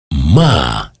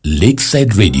Ma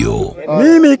Lakeside Radio.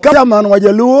 Mimi kama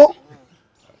Wajaluo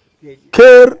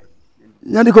Ker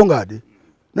Nyandikongadi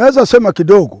naweza sema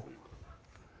kidogo.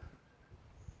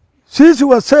 Sisi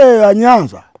wasee wa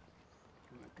Nyanza,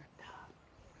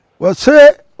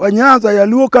 wasee wa Nyanza ya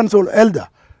Luo Council Elder,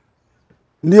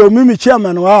 ndio mimi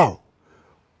chairman wao.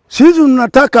 Sisi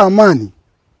tunataka amani.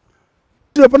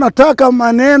 Tunataka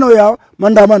maneno ya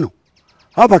maandamano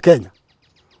hapa Kenya.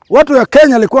 Watu ya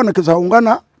Kenya walikuwa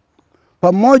nakisaungana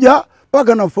pamoja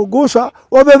paka na fugusa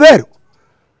wabeberu.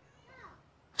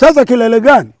 Sasa kilele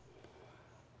gani?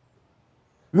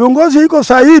 Viongozi iko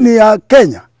saini ya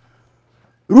Kenya.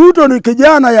 Ruto ni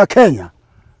kijana ya Kenya.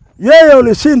 Yeye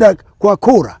ulishinda kwa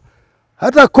kura.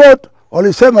 Hata court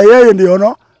walisema yeye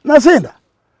ndio nashinda.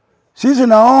 Sisi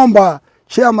naomba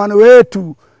chairman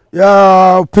wetu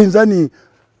ya pinzani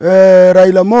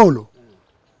Raila Molo,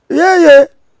 yeye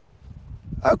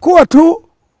akuwa tu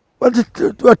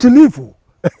watilifu.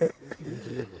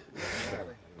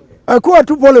 Akuwa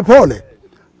tu pole pole.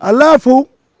 Alafu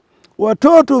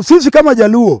watoto sisi kama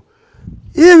Jaluo,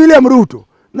 hii William Ruto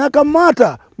na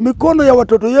kamata mikono ya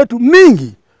watoto yetu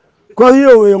mingi kwa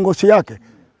hiyo uongozi yake.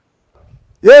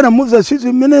 Yeye namuza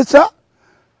sisi minister,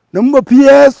 namuza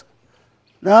PS,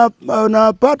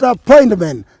 na pata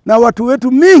appointment na watu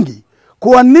wetu mingi.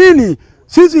 Kwa nini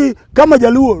sisi kama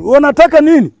Jaluo wanataka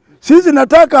nini? Sisi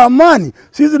nataka amani,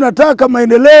 sisi nataka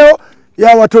maendeleo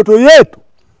ya watoto yetu.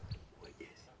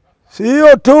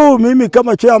 Sio tu mimi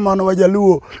kama chairman wa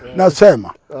Jaluo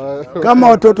nasema. Kama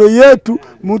watoto yetu,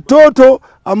 mtoto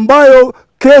ambayo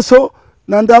kesho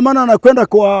naandamana na kwenda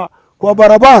kwa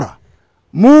barabara,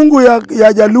 Mungu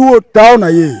ya Jaluo taona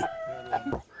yeye.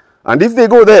 And if they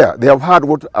go there, they have heard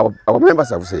what our members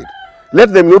have said.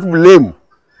 Let them not blame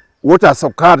what has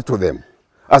occurred to them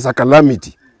as a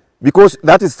calamity, because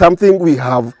that is something we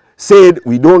have said.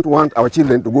 We don't want our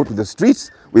children to go to the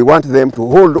streets. We want them to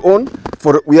hold on.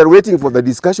 We are waiting for the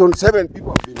discussion. 7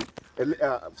 people have been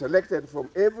selected from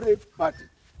every party.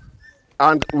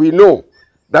 And we know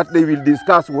that they will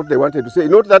discuss what they wanted to say.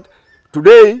 Not that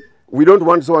today we don't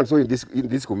want so-and-so in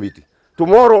this committee.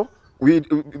 Tomorrow,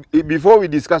 before we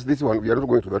discuss this one, we are not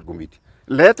going to that committee.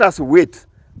 Let us wait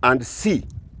and see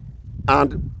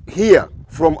and hear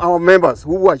from our members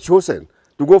who were chosen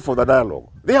to go for the dialogue.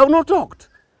 They have not talked.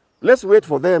 Let's wait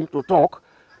for them to talk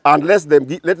and let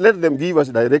them give us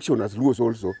direction as Luos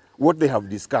also, what they have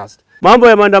discussed. Mambo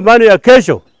ya maandamano ya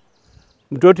kesho,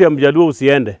 mtoto ya Mjaluo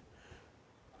usiende.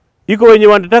 Iko wenye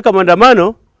wanataka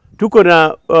maandamano, tuko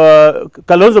na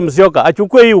Kalonzo Musyoka,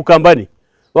 achukue hii Ukambani.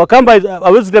 Wakamba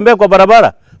hawezi kutembea kwa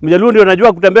barabara. Mjaluo ndio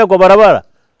anajua kutembea kwa barabara.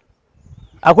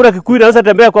 Hakuna Kikuyu anaweza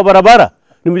tembea kwa barabara.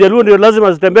 Ni Mjaluo ndio lazima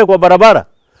asitembee kwa barabara.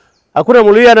 Hakuna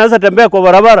Mluhya anaweza tembea kwa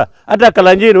barabara. Hata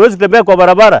Kalenjin hawezi tembea kwa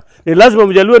barabara. Ni lazima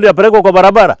Mjaluo ndio apelekwe kwa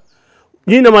barabara.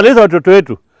 Nyinyi namaliza watoto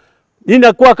wetu. Nyinyi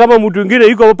nakuwa kama mtu mwingine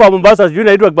yuko hapa Mombasa, sijui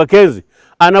anaitwa Makenzi.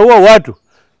 Anaua watu.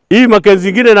 Hii Makenzi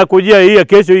nyingine inakujia hii ya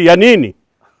kesho hii ya nini?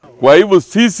 Kwa hivyo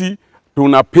sisi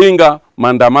tunapinga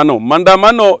maandamano.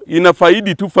 Maandamano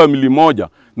inafaidi tu family moja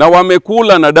na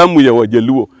wamekula na damu ya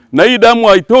Wajaluo. Na hii damu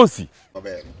haitosi.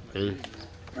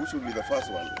 Who should be the first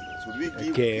one? Should we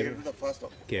give Care the first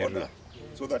order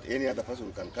so that any other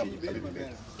person can come a little later?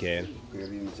 Care.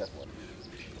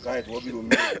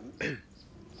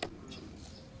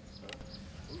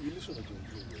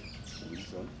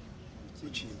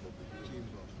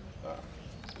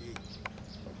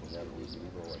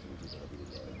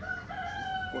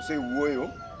 Kose uoyo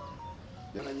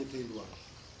jana nyitindwa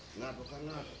ngato ka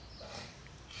ngato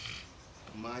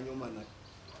manyo mana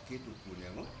kitu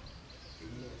kunengo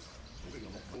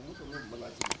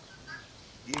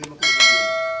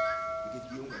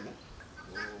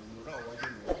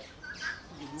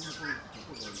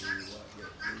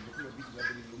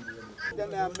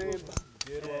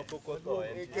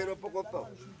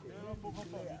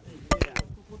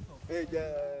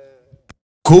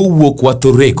Kowuok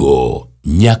Wathorego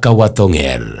nyaka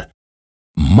Wathonger.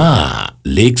 Ma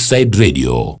Lakeside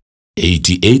Radio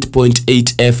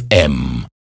 88.8 FM.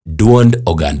 Duond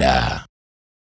Oganda.